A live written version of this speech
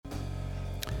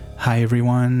Hi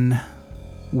everyone,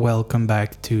 welcome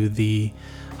back to the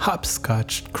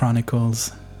Hopscotch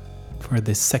Chronicles for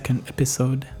this second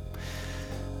episode.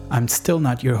 I'm still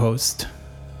not your host,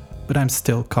 but I'm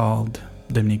still called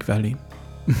Dominique Vallée.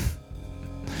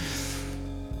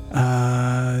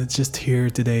 Just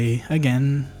here today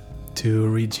again to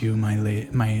read you my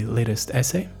latest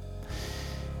essay.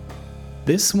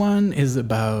 This one is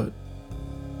about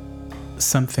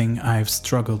something I've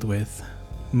struggled with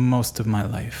most of my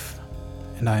life,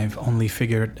 and I've only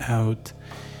figured out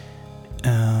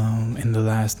in the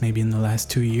last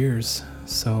 2 years.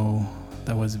 So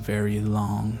that was a very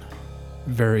long,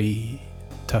 very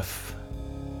tough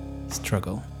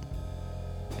struggle.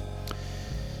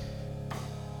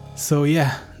 So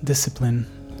yeah, discipline.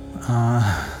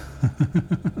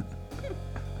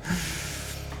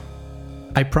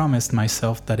 I promised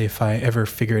myself that if I ever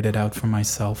figured it out for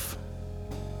myself,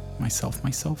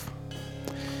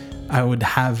 I would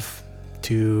have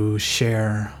to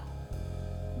share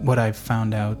what I've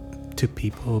found out to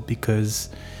people, because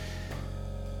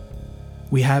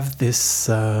we have this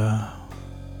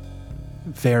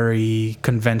very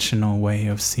conventional way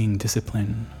of seeing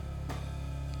discipline.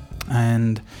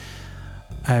 And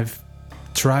I've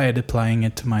tried applying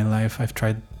it to my life. I've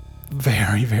tried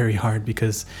very, very hard,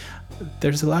 because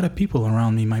there's a lot of people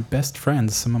around me, my best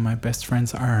friends. Some of my best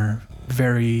friends are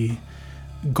very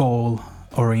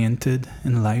goal-oriented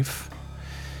in life,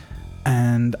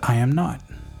 and I am not.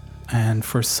 And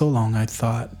for so long I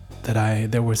thought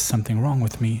that there was something wrong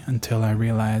with me, until I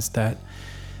realized that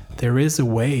there is a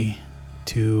way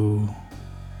to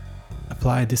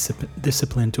apply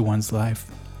discipline to one's life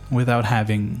without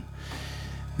having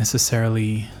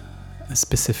necessarily a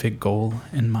specific goal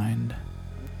in mind.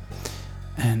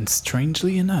 And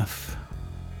strangely enough,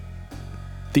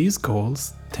 these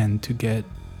goals tend to get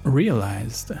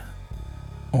realized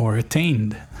or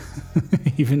attained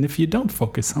even if you don't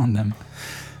focus on them.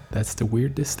 That's the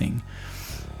weirdest thing.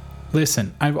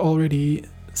 Listen, I've already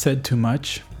said too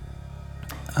much,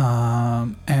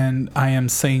 and I am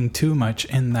saying too much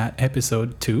in that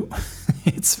episode too.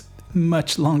 It's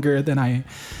much longer than I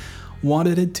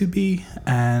wanted it to be,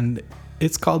 and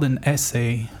it's called an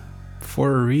essay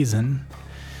for a reason.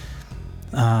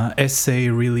 Essay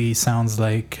really sounds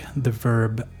like the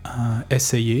verb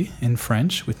essayer in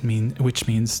French, which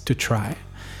means to try.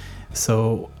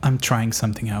 So I'm trying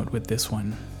something out with this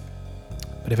one.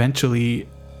 But eventually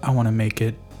I want to make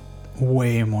it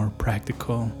way more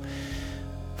practical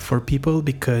for people,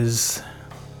 because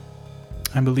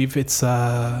I believe it's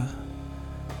an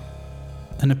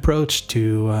approach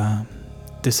to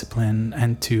discipline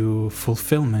and to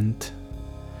fulfillment,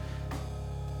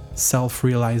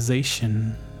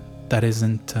 self-realization that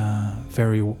isn't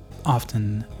very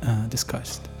often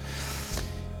discussed.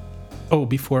 Oh,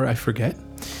 before I forget,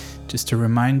 just to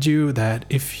remind you that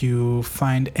if you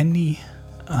find any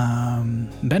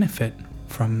benefit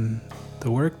from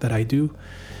the work that I do,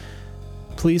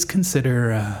 please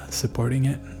consider supporting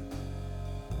it.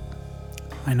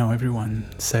 I know everyone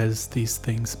says these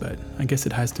things, but I guess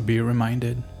it has to be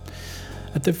reminded.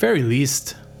 At the very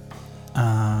least, you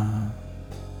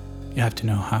have to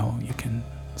know how you can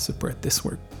support this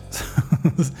work.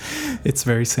 It's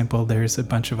very simple. There's a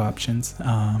bunch of options.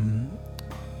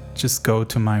 Just go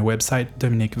to my website,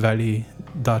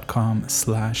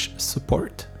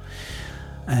 dominiquevallée.com/support,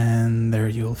 and there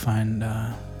you'll find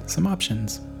some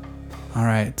options. All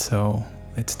right, so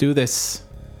let's do this.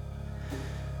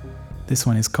 This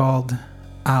one is called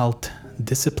Alt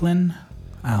Discipline,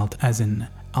 alt as in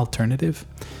alternative,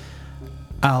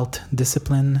 Alt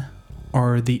Discipline,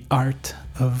 or the art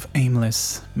of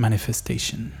aimless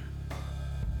manifestation.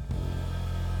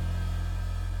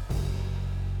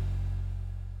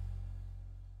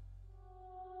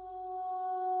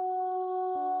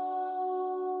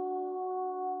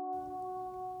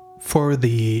 For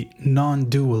the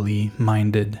non-dually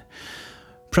minded,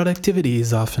 productivity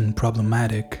is often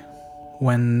problematic,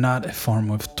 when not a form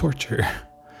of torture.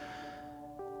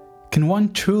 Can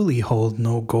one truly hold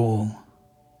no goal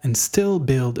and still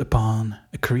build upon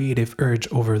a creative urge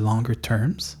over longer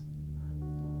terms?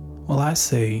 Well, I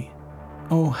say,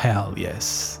 oh hell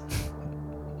yes.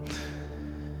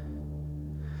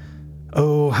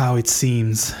 Oh, how it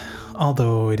seems,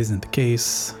 although it isn't the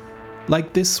case.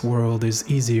 Like this world is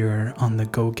easier on the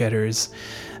go-getters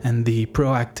and the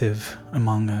proactive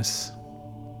among us.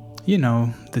 You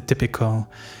know, the typical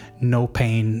no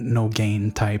pain, no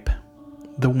gain type.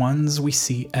 The ones we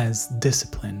see as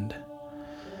disciplined.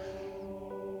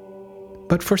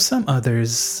 But for some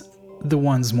others, the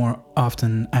ones more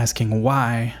often asking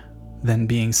why than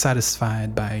being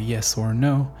satisfied by yes or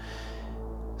no,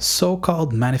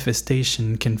 so-called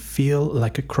manifestation can feel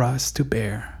like a cross to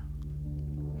bear.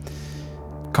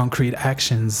 Concrete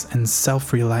actions and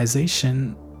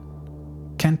self-realization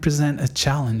can present a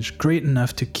challenge great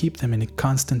enough to keep them in a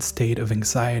constant state of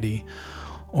anxiety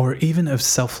or even of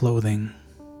self-loathing.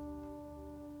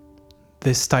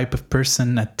 This type of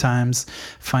person at times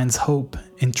finds hope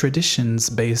in traditions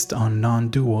based on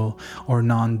non-dual or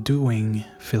non-doing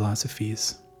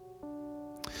philosophies.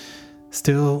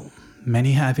 Still,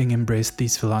 many having embraced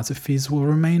these philosophies will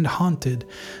remain haunted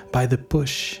by the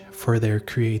push for their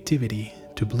creativity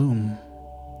to bloom.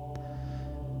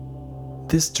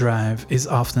 This drive is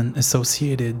often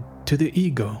associated to the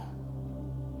ego.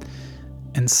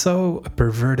 And so a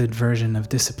perverted version of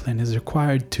discipline is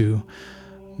required to,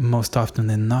 most often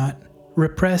than not,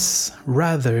 repress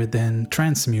rather than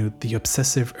transmute the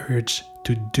obsessive urge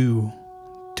to do,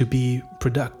 to be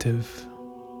productive.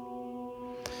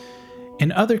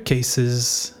 In other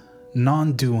cases,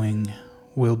 non-doing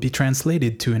will be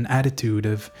translated to an attitude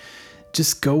of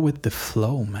just go with the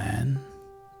flow, man,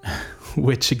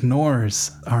 which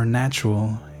ignores our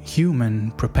natural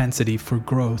human propensity for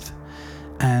growth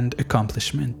and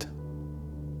accomplishment.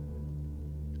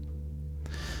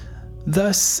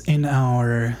 Thus, in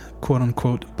our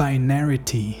quote-unquote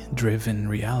binarity-driven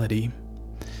reality,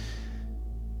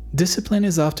 discipline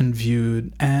is often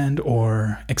viewed and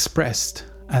or expressed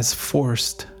as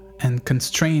forced and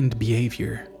constrained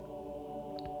behavior.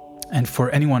 And for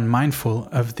anyone mindful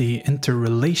of the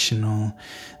inter-relational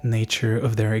nature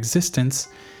of their existence,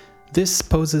 this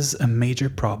poses a major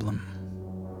problem.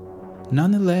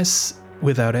 Nonetheless,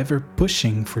 without ever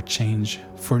pushing for change,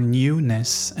 for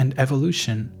newness and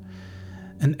evolution,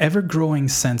 an ever-growing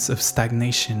sense of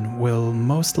stagnation will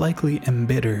most likely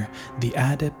embitter the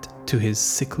adept to his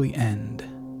sickly end.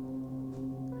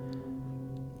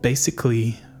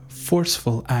 Basically,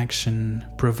 forceful action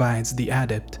provides the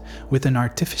adept with an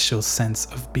artificial sense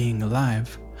of being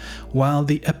alive, while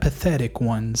the apathetic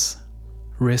ones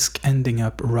risk ending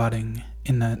up rotting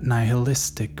in a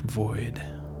nihilistic void.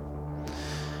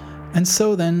 And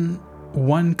so then,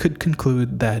 one could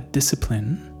conclude that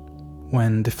discipline,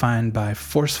 when defined by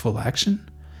forceful action,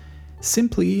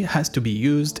 simply has to be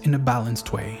used in a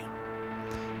balanced way,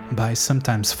 by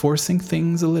sometimes forcing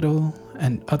things a little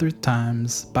and other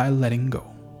times by letting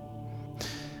go.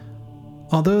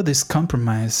 Although this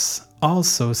compromise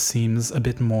also seems a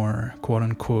bit more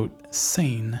quote-unquote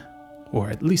sane, or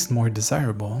at least more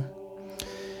desirable,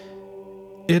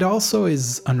 it also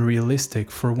is unrealistic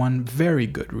for one very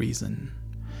good reason.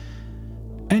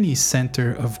 Any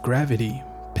center of gravity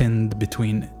pinned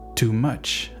between too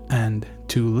much and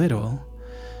too little,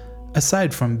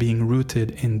 aside from being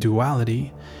rooted in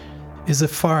duality, is a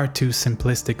far too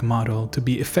simplistic model to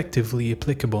be effectively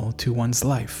applicable to one's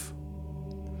life.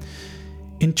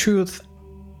 In truth,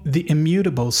 the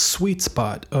immutable sweet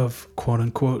spot of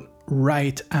quote-unquote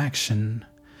right action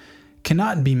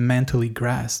cannot be mentally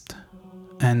grasped,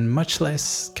 and much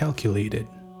less calculated.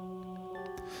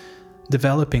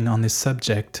 Developing on this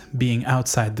subject being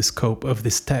outside the scope of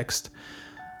this text,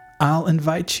 I'll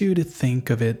invite you to think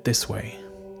of it this way.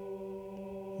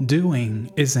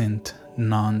 Doing isn't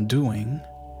non-doing,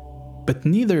 but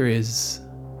neither is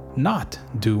not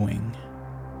doing.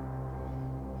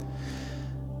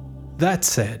 That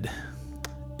said,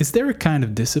 is there a kind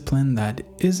of discipline that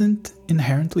isn't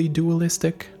inherently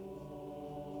dualistic?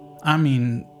 I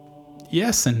mean,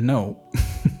 yes and no.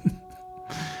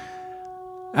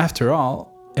 After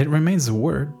all, it remains a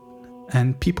word,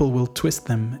 and people will twist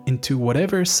them into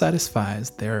whatever satisfies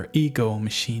their ego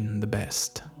machine the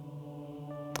best.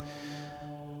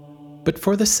 But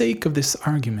for the sake of this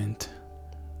argument,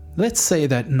 let's say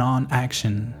that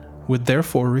non-action would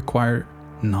therefore require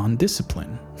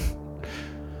non-discipline.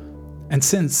 And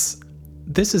since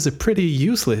this is a pretty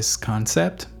useless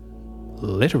concept,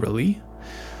 literally,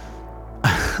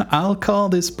 I'll call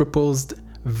this proposed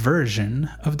version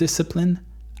of discipline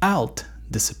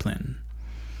alt-discipline.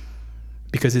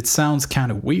 Because it sounds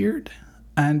kind of weird,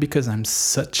 and because I'm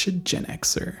such a Gen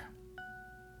Xer.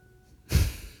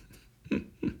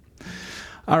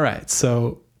 Alright,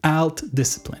 so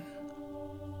alt-discipline.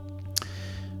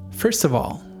 First of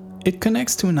all, it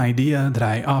connects to an idea that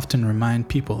I often remind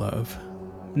people of,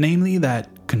 namely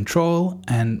that control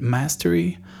and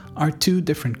mastery are two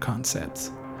different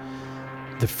concepts.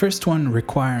 The first one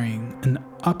requiring an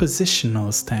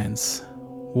oppositional stance,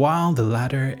 while the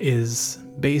latter is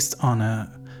based on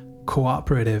a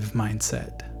cooperative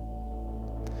mindset.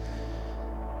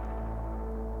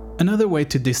 Another way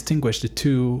to distinguish the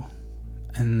two,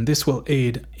 and this will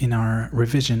aid in our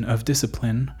revision of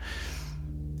discipline,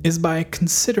 is by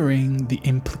considering the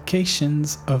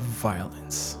implications of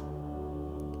violence.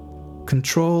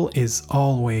 Control is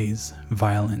always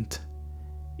violent,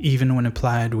 even when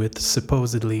applied with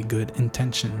supposedly good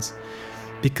intentions,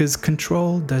 because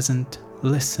control doesn't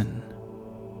listen.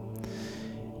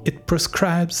 It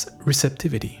proscribes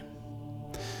receptivity.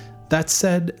 That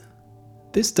said,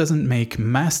 this doesn't make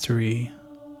mastery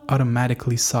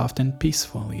automatically soft and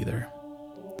peaceful either.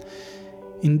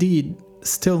 Indeed,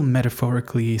 still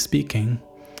metaphorically speaking,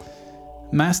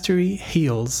 mastery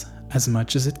heals as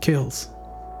much as it kills.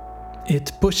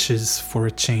 It pushes for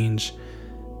a change,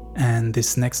 and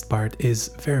this next part is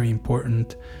very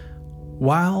important,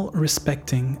 while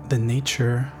respecting the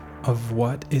nature of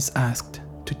what is asked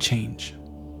to change.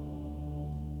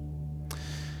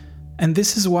 And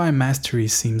this is why mastery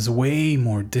seems way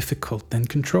more difficult than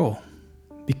control,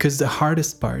 because the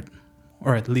hardest part,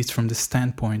 or at least from the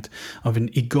standpoint of an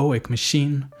egoic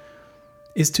machine,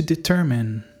 is to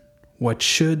determine what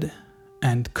should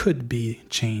and could be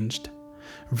changed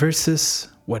versus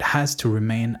what has to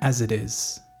remain as it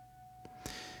is.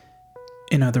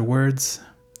 In other words,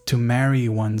 to marry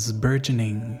one's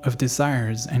burgeoning of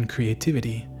desires and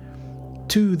creativity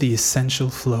to the essential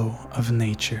flow of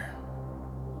nature.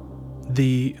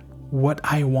 The what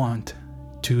I want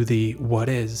to the what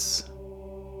is.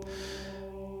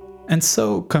 And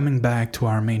so, coming back to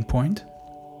our main point,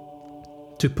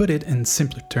 to put it in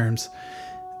simpler terms,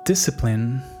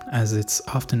 discipline, as it's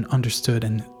often understood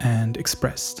and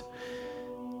expressed,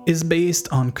 is based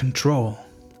on control,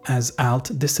 as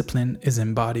alt discipline is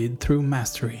embodied through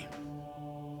mastery.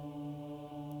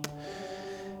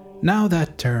 Now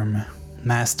that term,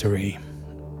 mastery,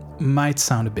 might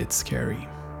sound a bit scary.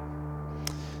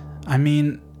 I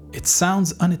mean, it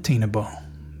sounds unattainable,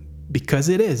 because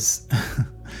it is.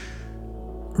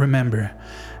 Remember,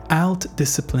 alt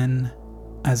discipline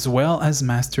as well as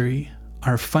mastery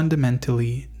are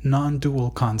fundamentally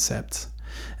non-dual concepts,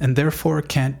 and therefore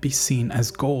can't be seen as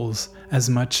goals as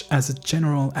much as a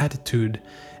general attitude,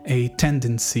 a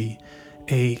tendency,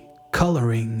 a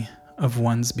coloring of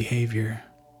one's behavior.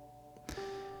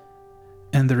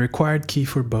 And the required key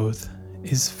for both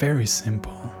is very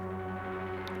simple: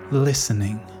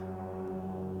 listening.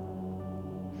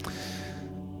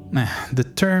 The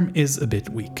term is a bit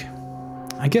weak.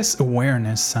 I guess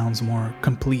awareness sounds more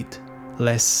complete,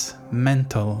 less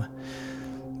mental.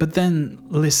 But then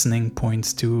listening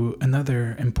points to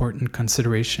another important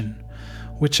consideration,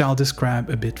 which I'll describe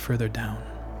a bit further down.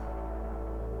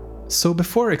 So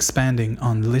before expanding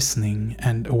on listening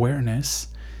and awareness,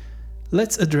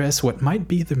 let's address what might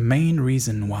be the main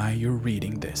reason why you're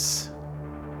reading this.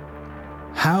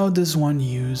 How does one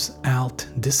use alt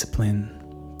discipline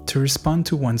to respond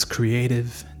to one's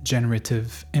creative,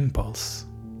 generative impulse?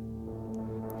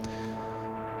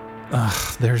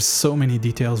 There's so many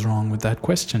details wrong with that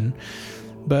question,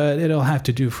 but it'll have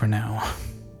to do for now.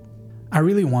 I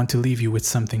really want to leave you with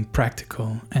something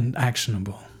practical and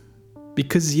actionable.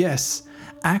 Because yes,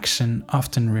 action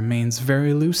often remains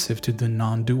very elusive to the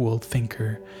non-dual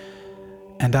thinker,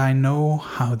 and I know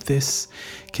how this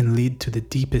can lead to the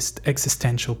deepest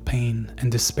existential pain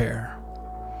and despair.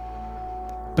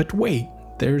 But wait,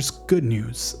 there's good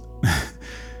news.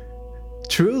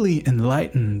 Truly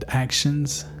enlightened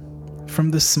actions, from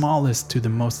the smallest to the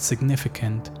most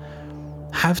significant,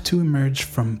 have to emerge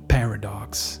from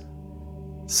paradox.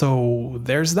 So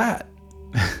there's that.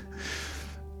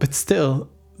 But still,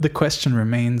 the question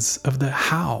remains of the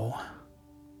how.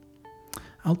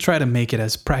 I'll try to make it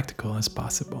as practical as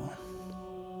possible.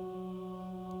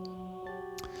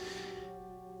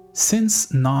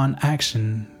 Since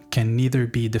non-action can neither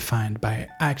be defined by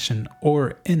action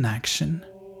or inaction,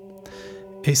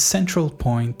 a central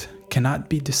point cannot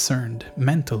be discerned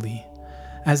mentally,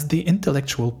 as the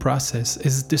intellectual process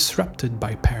is disrupted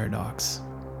by paradox.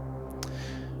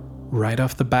 Right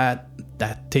off the bat,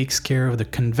 that takes care of the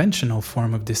conventional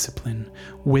form of discipline,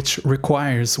 which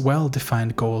requires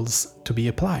well-defined goals to be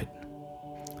applied.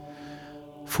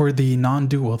 For the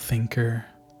non-dual thinker,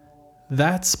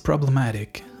 that's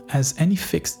problematic, as any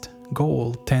fixed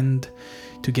goal tend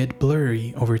to get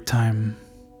blurry over time,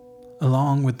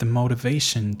 along with the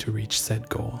motivation to reach said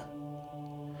goal.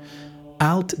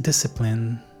 Alt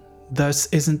discipline thus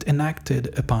isn't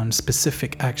enacted upon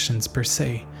specific actions per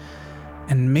se,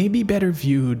 and may be better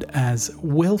viewed as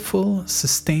willful,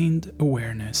 sustained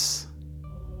awareness.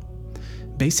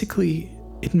 Basically,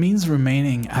 it means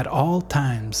remaining at all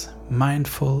times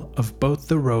mindful of both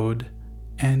the road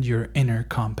and your inner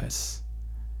compass.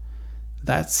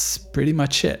 That's pretty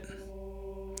much it.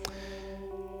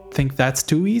 Think that's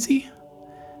too easy?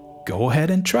 Go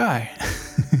ahead and try.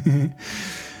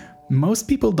 Most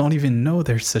people don't even know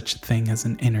there's such a thing as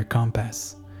an inner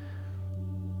compass.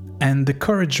 And the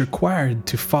courage required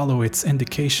to follow its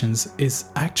indications is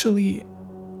actually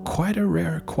quite a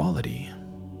rare quality.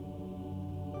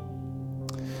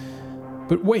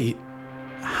 But wait,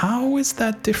 how is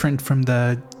that different from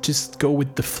the just go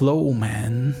with the flow,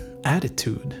 man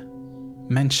attitude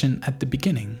mentioned at the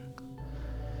beginning?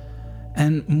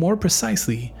 And more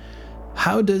precisely,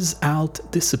 how does alt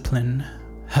discipline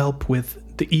help with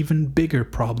the even bigger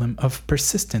problem of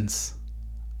persistence,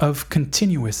 of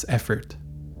continuous effort?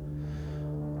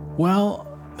 Well,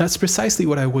 that's precisely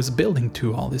what I was building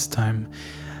to all this time,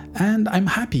 and I'm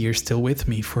happy you're still with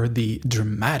me for the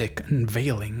dramatic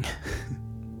unveiling.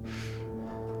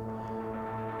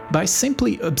 By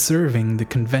simply observing the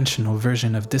conventional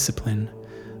version of discipline,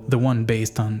 the one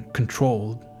based on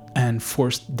controlled and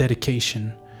forced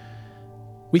dedication,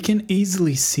 we can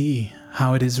easily see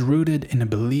how it is rooted in a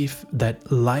belief that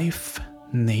life,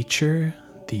 nature,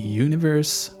 the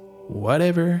universe,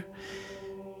 whatever,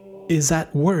 is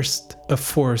at worst a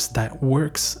force that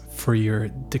works for your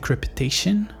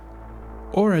decrepitation,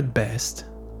 or at best,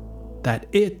 that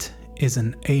it is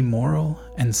an amoral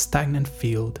and stagnant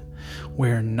field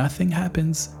where nothing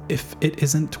happens if it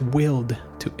isn't willed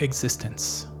to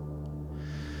existence.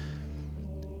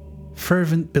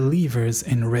 Fervent believers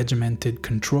in regimented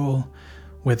control,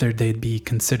 whether they'd be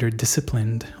considered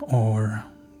disciplined or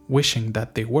wishing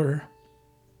that they were,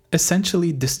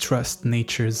 essentially distrust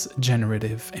nature's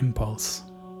generative impulse.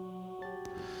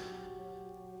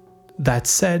 That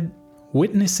said,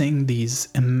 witnessing these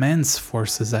immense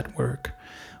forces at work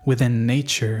within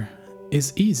nature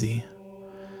is easy.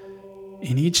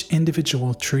 In each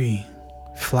individual tree,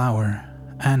 flower,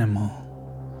 animal,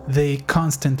 they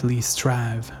constantly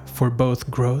strive for both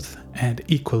growth and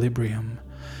equilibrium,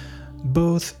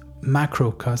 both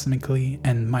macrocosmically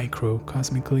and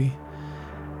microcosmically,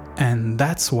 and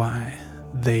that's why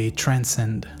they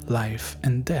transcend life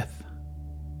and death.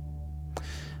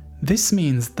 This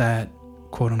means that,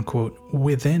 quote-unquote,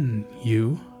 within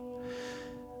you,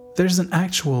 there's an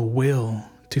actual will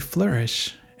to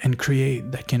flourish and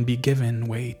create that can be given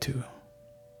way to.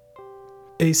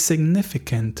 A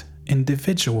significant,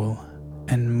 individual,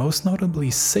 and most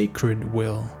notably sacred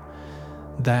will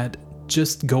that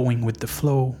just going with the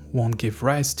flow won't give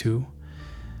rise to,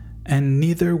 and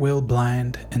neither will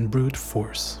blind and brute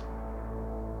force.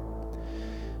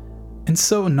 And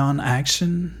so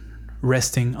non-action,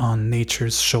 resting on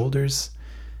nature's shoulders,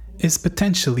 is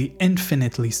potentially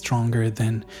infinitely stronger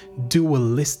than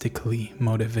dualistically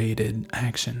motivated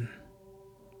action.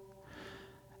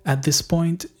 At this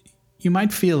point, you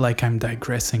might feel like I'm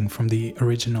digressing from the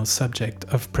original subject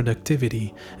of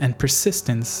productivity and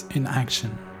persistence in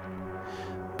action.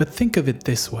 But think of it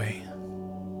this way.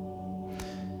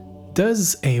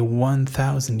 Does a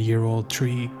 1,000-year-old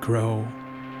tree grow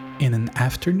in an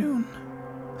afternoon?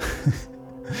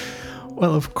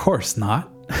 Well, of course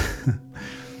not.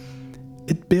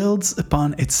 It builds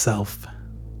upon itself.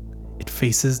 It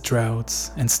faces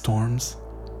droughts and storms,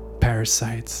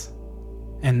 parasites,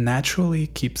 and naturally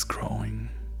keeps growing.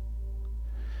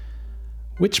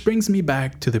 Which brings me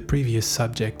back to the previous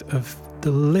subject of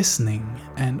the listening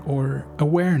and/or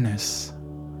awareness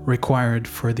required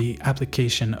for the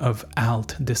application of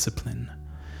alt discipline.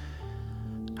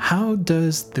 How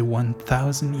does the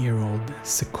 1,000-year-old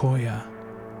sequoia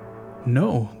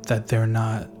know that they're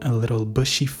not a little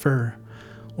bushy fir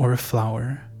or a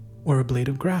flower or a blade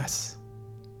of grass?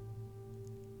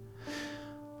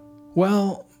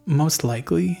 Well, most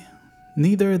likely,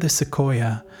 neither the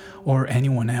sequoia or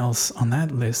anyone else on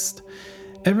that list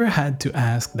ever had to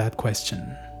ask that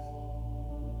question.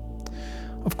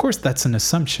 Of course, that's an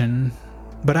assumption,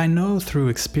 but I know through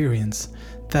experience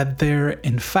that there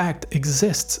in fact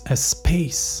exists a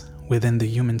space within the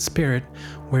human spirit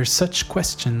where such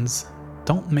questions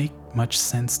don't make much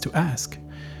sense to ask,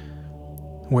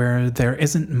 where there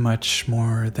isn't much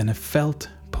more than a felt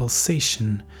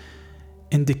pulsation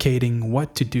indicating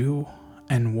what to do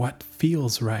and what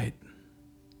feels right.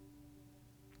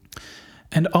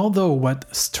 And although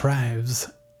what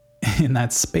strives in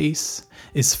that space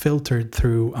is filtered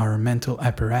through our mental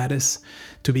apparatus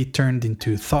to be turned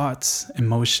into thoughts,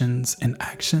 emotions, and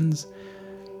actions,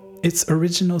 its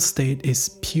original state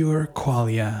is pure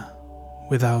qualia,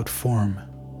 without form.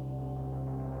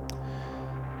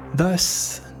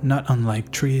 Thus, not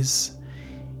unlike trees,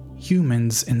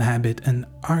 humans inhabit an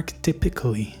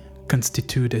archetypically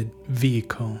constituted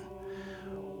vehicle,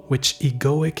 which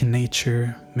egoic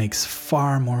nature makes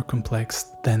far more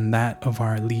complex than that of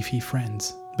our leafy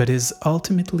friends, but is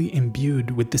ultimately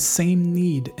imbued with the same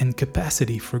need and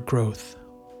capacity for growth.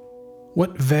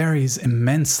 What varies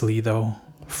immensely, though,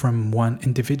 from one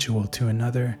individual to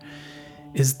another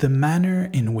is the manner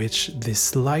in which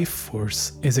this life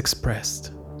force is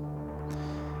expressed.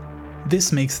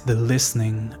 This makes the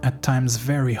listening at times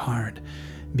very hard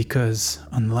because,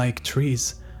 unlike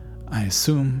trees, I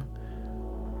assume,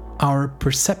 our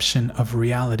perception of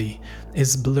reality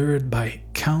is blurred by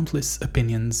countless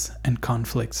opinions and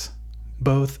conflicts,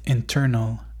 both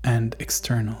internal and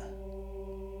external.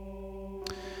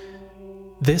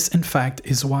 This, in fact,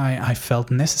 is why I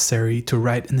felt necessary to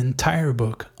write an entire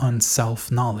book on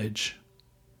self-knowledge.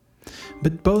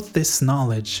 But both this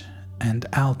knowledge and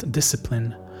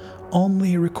alt-discipline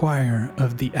only require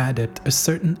of the adept a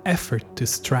certain effort to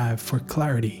strive for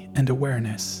clarity and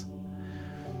awareness.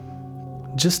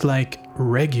 Just like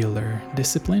regular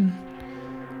discipline,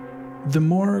 the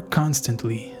more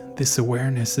constantly this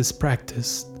awareness is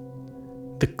practiced,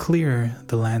 the clearer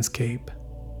the landscape,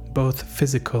 both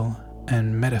physical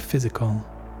and metaphysical,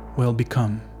 will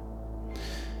become.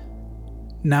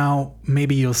 Now,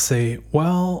 maybe you'll say,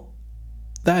 well,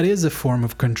 that is a form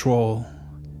of control,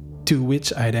 to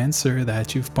which I'd answer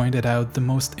that you've pointed out the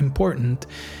most important,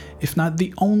 if not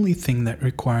the only thing that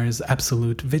requires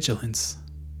absolute vigilance.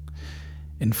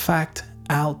 In fact,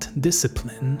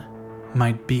 alt-discipline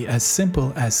might be as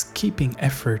simple as keeping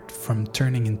effort from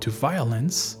turning into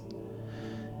violence,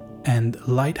 and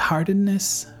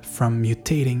lightheartedness from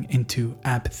mutating into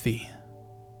apathy.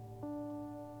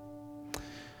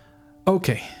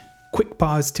 Okay, quick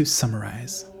pause to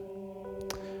summarize.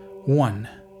 1.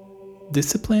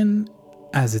 Discipline,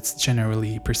 as it's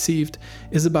generally perceived,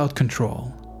 is about control,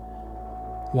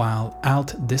 while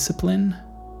alt-discipline,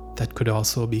 that could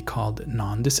also be called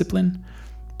non-discipline,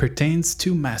 pertains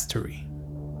to mastery.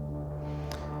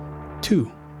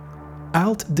 2.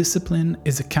 Alt-discipline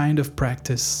is a kind of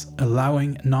practice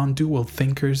allowing non-dual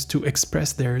thinkers to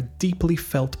express their deeply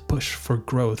felt push for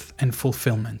growth and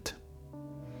fulfillment.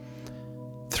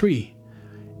 3.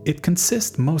 It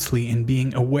consists mostly in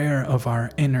being aware of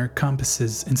our inner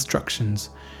compass's instructions,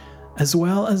 as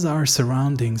well as our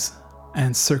surroundings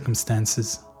and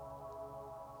circumstances.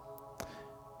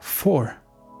 4.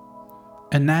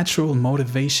 A natural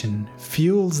motivation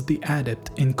fuels the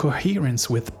adept in coherence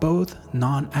with both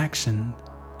non-action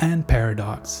and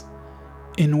paradox,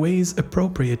 in ways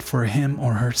appropriate for him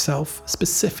or herself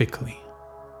specifically.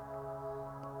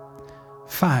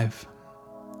 5.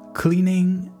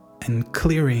 Cleaning and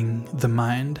clearing the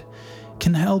mind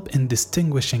can help in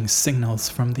distinguishing signals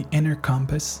from the inner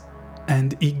compass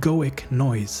and egoic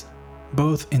noise,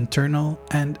 both internal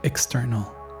and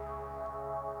external.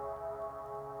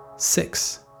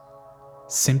 6.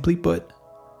 Simply put,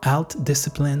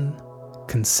 alt-discipline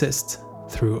consists,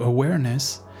 through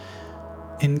awareness,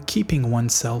 in keeping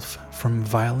oneself from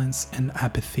violence and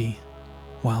apathy,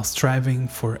 while striving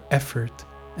for effort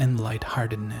and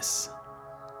lightheartedness.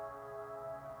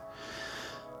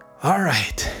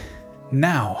 Alright,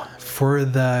 now for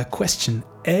the question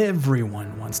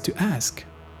everyone wants to ask.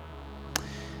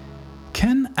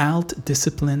 Can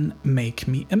alt-discipline make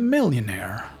me a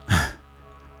millionaire?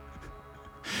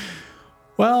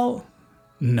 Well,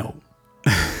 no.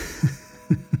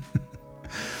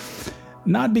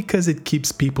 Not because it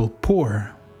keeps people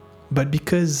poor, but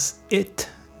because it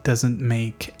doesn't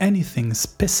make anything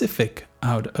specific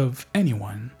out of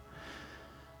anyone.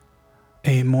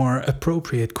 A more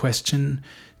appropriate question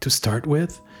to start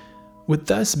with would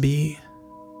thus be,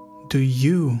 do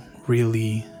you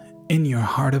really, in your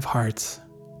heart of hearts,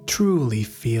 truly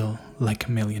feel like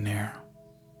a millionaire?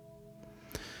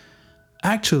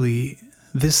 Actually,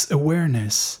 this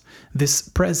awareness, this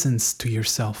presence to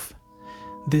yourself,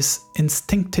 this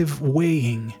instinctive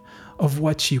weighing of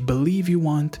what you believe you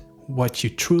want, what you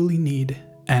truly need,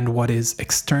 and what is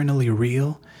externally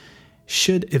real,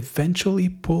 should eventually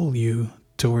pull you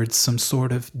towards some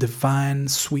sort of divine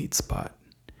sweet spot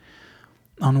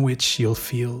on which you'll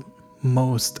feel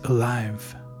most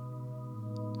alive.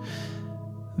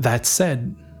 That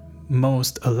said,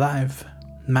 most alive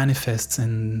manifests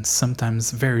in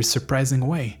sometimes very surprising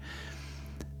way.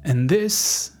 And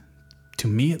this, to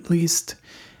me at least,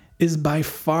 is by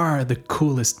far the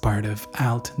coolest part of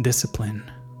alt-discipline.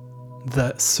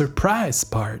 The surprise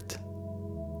part.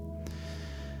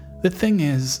 The thing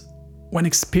is, when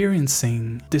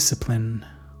experiencing discipline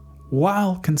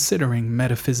while considering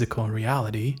metaphysical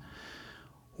reality,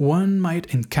 one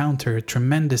might encounter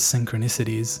tremendous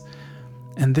synchronicities,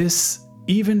 and this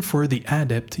even for the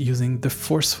adept using the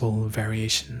forceful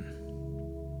variation.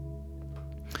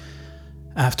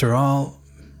 After all,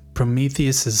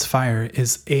 Prometheus's fire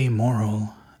is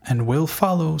amoral and will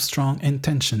follow strong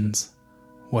intentions,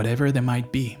 whatever they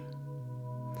might be.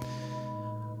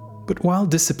 But while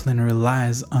discipline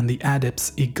relies on the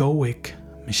adept's egoic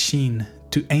machine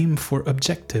to aim for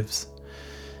objectives,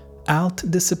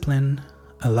 alt-discipline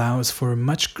allows for a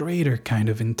much greater kind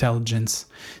of intelligence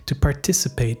to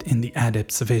participate in the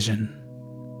adept's vision.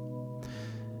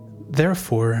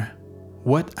 Therefore,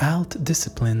 what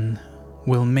alt-discipline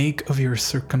will make of your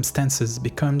circumstances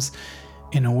becomes,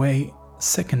 in a way,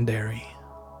 secondary.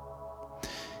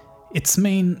 Its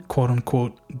main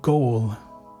quote-unquote goal,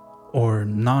 or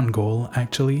non-goal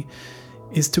actually,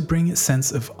 is to bring a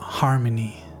sense of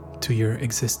harmony to your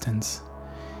existence,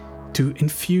 to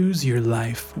infuse your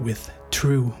life with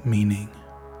true meaning.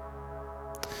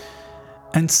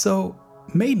 And so,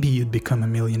 maybe you'd become a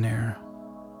millionaire,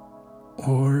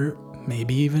 or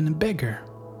maybe even a beggar.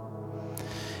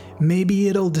 Maybe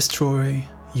it'll destroy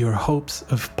your hopes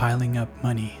of piling up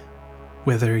money,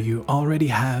 whether you already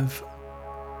have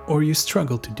or you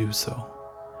struggle to do so.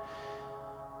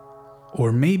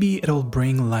 Or maybe it'll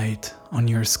bring light on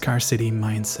your scarcity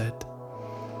mindset,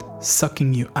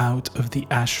 sucking you out of the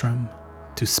ashram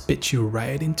to spit you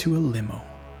right into a limo.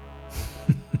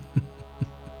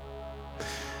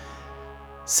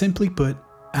 Simply put,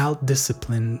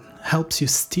 alt-discipline helps you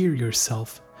steer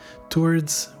yourself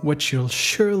towards what you'll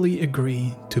surely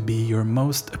agree to be your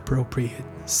most appropriate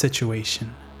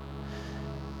situation.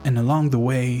 And along the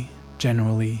way,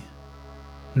 generally,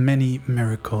 many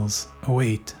miracles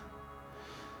await.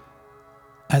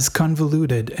 As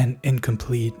convoluted and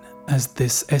incomplete as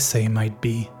this essay might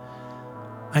be,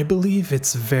 I believe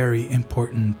it's very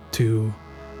important to,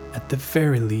 at the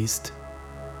very least,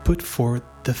 put forth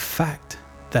the fact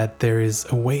that there is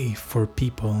a way for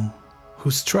people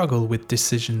who struggle with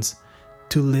decisions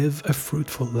to live a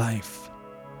fruitful life.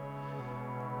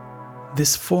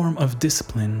 This form of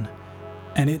discipline,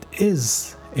 and it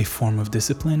is a form of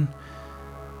discipline,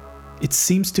 it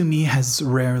seems to me has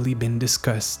rarely been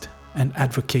discussed and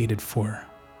advocated for.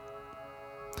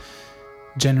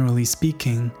 Generally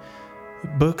speaking,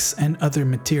 books and other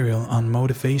material on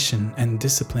motivation and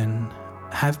discipline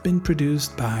have been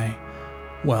produced by,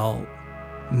 well,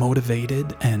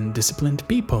 motivated and disciplined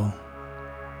people,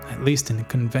 at least in the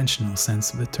conventional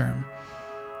sense of the term.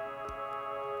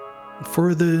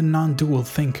 For the non-dual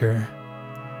thinker,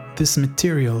 this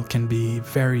material can be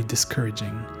very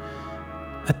discouraging,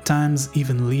 at times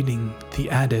even leading the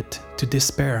adept to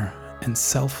despair and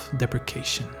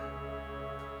self-deprecation.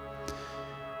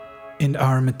 In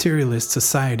our materialist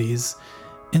societies,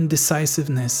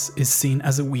 indecisiveness is seen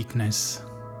as a weakness.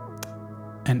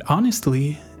 And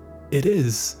honestly, it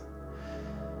is.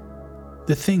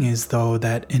 The thing is, though,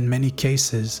 that in many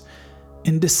cases,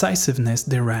 indecisiveness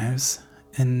derives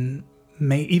and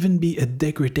may even be a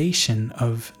degradation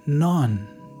of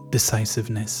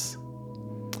non-decisiveness.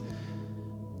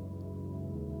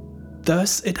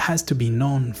 Thus, it has to be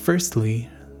known, firstly,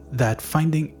 that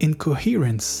finding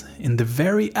incoherence in the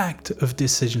very act of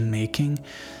decision-making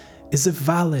is a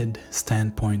valid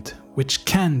standpoint which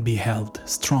can be held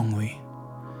strongly.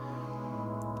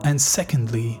 And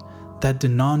secondly, that the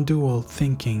non-dual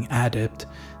thinking adept,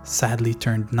 sadly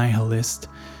turned nihilist,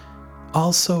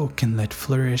 also can let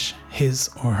flourish his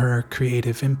or her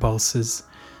creative impulses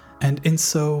and in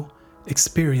so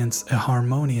experience a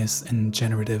harmonious and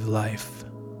generative life.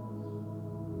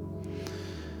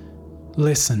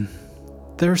 Listen,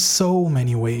 there are so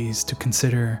many ways to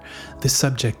consider the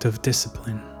subject of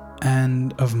discipline,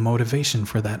 and of motivation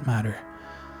for that matter.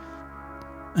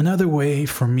 Another way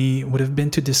for me would have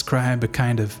been to describe a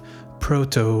kind of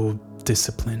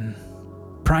proto-discipline,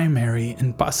 primary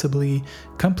and possibly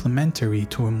complementary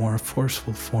to a more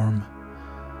forceful form.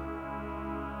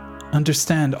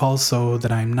 Understand also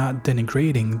that I'm not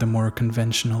denigrating the more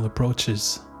conventional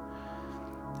approaches.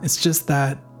 It's just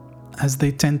that, as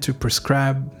they tend to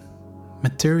prescribe,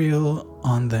 material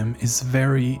on them is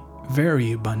very,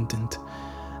 very abundant,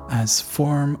 as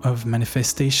form of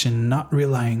manifestation not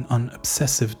relying on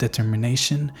obsessive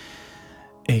determination,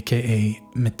 aka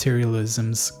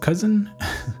materialism's cousin.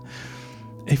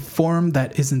 A form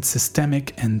that isn't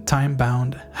systemic and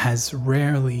time-bound has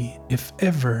rarely, if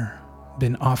ever,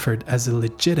 been offered as a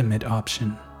legitimate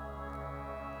option.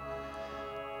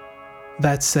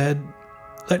 That said,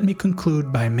 let me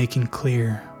conclude by making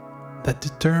clear that the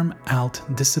term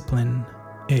alt-discipline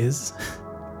is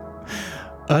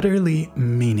utterly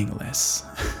meaningless.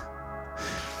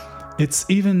 It's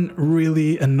even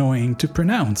really annoying to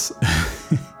pronounce.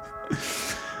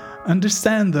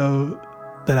 Understand, though,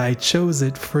 that I chose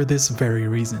it for this very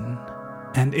reason,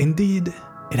 and indeed,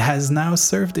 it has now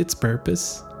served its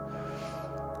purpose,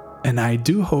 and I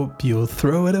do hope you'll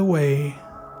throw it away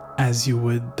as you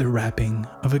would the wrapping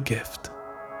of a gift.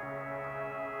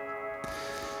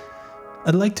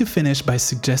 I'd like to finish by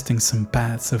suggesting some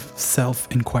paths of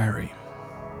self-inquiry.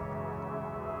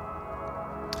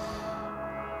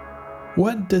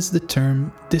 What does the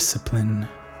term discipline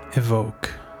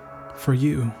evoke for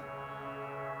you?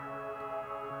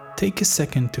 Take a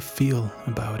second to feel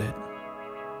about it.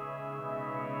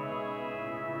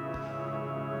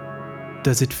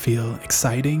 Does it feel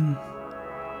exciting,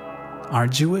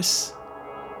 arduous,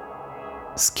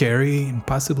 scary, and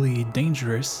possibly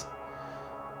dangerous,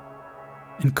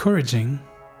 encouraging,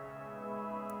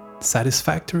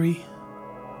 satisfactory,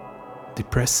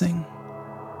 depressing?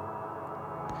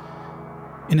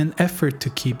 In an effort to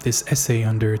keep this essay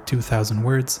under 2,000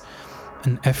 words,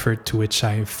 an effort to which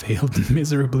I failed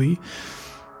miserably,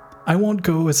 I won't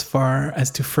go as far as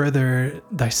to further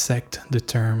dissect the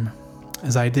term,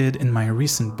 as I did in my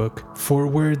recent book, for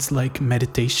words like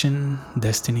meditation,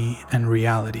 destiny, and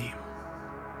reality.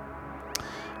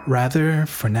 Rather,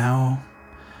 for now,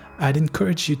 I'd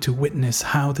encourage you to witness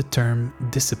how the term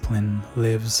discipline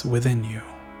lives within you.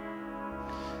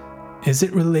 Is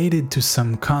it related to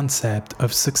some concept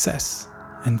of success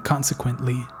and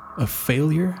consequently of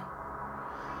failure?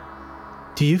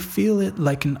 Do you feel it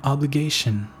like an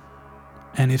obligation?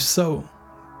 And if so,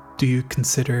 do you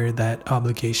consider that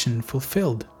obligation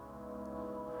fulfilled?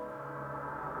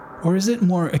 Or is it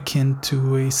more akin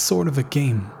to a sort of a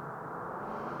game?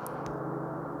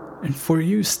 And for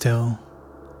you still,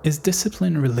 is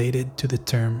discipline related to the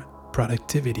term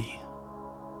productivity?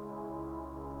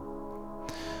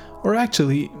 Or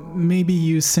actually, maybe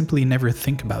you simply never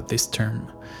think about this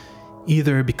term,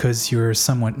 either because you're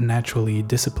somewhat naturally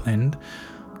disciplined,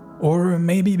 or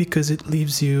maybe because it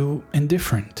leaves you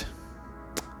indifferent,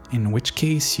 in which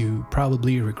case you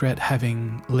probably regret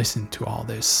having listened to all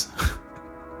this.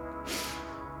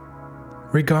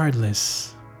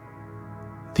 Regardless,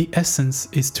 the essence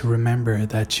is to remember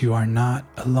that you are not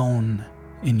alone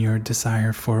in your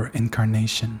desire for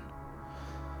incarnation.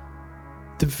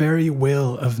 The very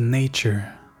will of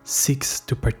nature seeks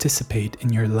to participate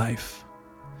in your life.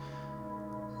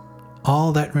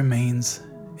 All that remains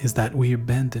is that we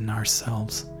abandon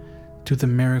ourselves to the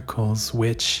miracles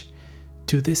which,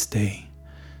 to this day,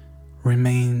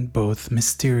 remain both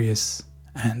mysterious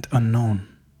and unknown.